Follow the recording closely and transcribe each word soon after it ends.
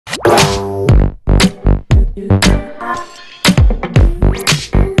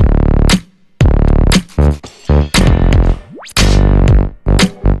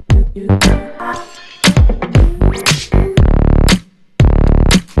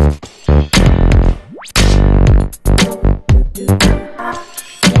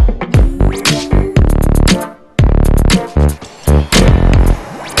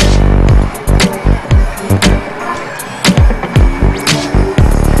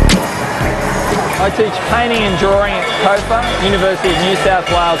I teach painting and drawing at COFA, University of New South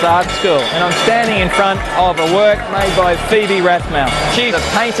Wales Art School, and I'm standing in front of a work made by Phoebe Rathmel. She's a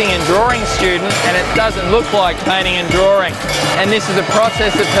painting and drawing student, and it doesn't look like painting and drawing. And this is a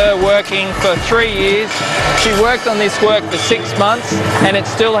process of her working for 3 years. She worked on this work for 6 months, and it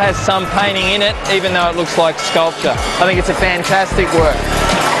still has some painting in it, even though it looks like sculpture. I think it's a fantastic work.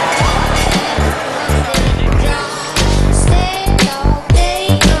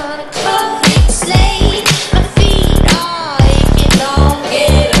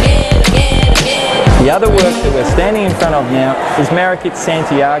 The other work that we're standing in front of now is Marikit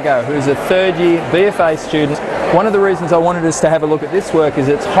Santiago, who's a third-year BFA student. One of the reasons I wanted us to have a look at this work is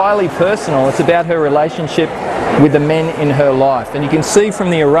it's highly personal. It's about her relationship with the men in her life. And you can see from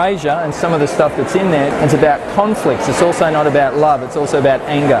the erasure and some of the stuff that's in there, it's about conflicts. It's also not about love, it's also about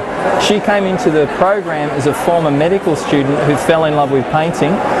anger. She came into the program as a former medical student who fell in love with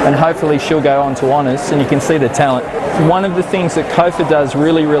painting, and hopefully she'll go on to honours, and you can see the talent. One of the things that COFA does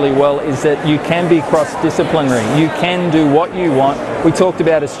really, really well is that you can be cross-disciplinary. You can do what you want. We talked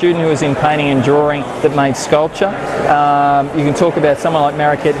about a student who was in painting and drawing that made sculpture. You can talk about someone like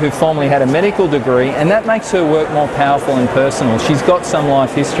Marikit who formerly had a medical degree, and that makes her work more powerful and personal. She's got some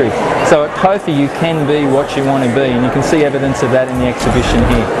life history. So at COFA you can be what you want to be, and you can see evidence of that in the exhibition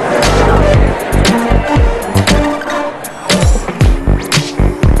here.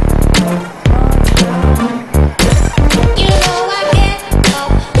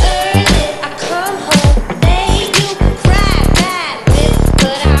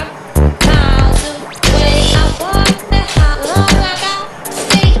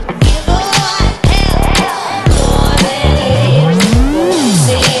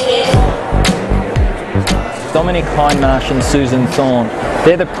 Dominic Hindmarsh and Susan Thorne.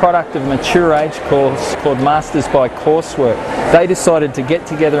 They're the product of a mature age course called Masters by Coursework. They decided to get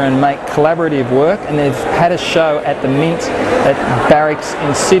together and make collaborative work, and they've had a show at the Mint at Barracks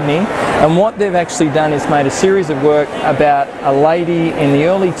in Sydney. And what they've actually done is made a series of work about a lady in the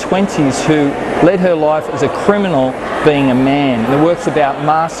early 20s who led her life as a criminal being a man. The work's about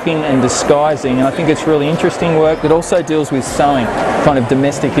masking and disguising, and I think it's really interesting work that also deals with sewing, kind of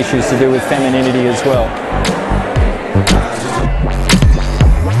domestic issues to do with femininity as well.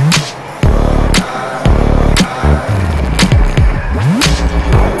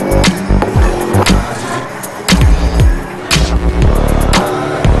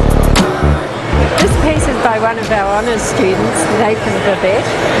 One of our honours students, Nathan Babette,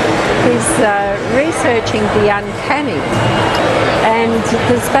 is researching the uncanny, and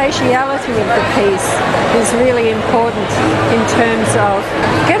the spatiality of the piece is really important in terms of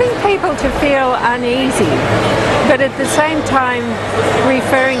getting people to feel uneasy, but at the same time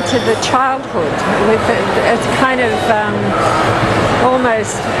referring to the childhood with a kind of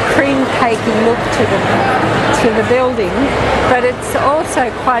almost cream cakey look to the building, but it's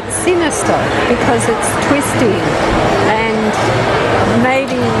also quite sinister because it's twisting and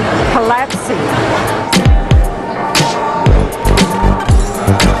maybe collapsing.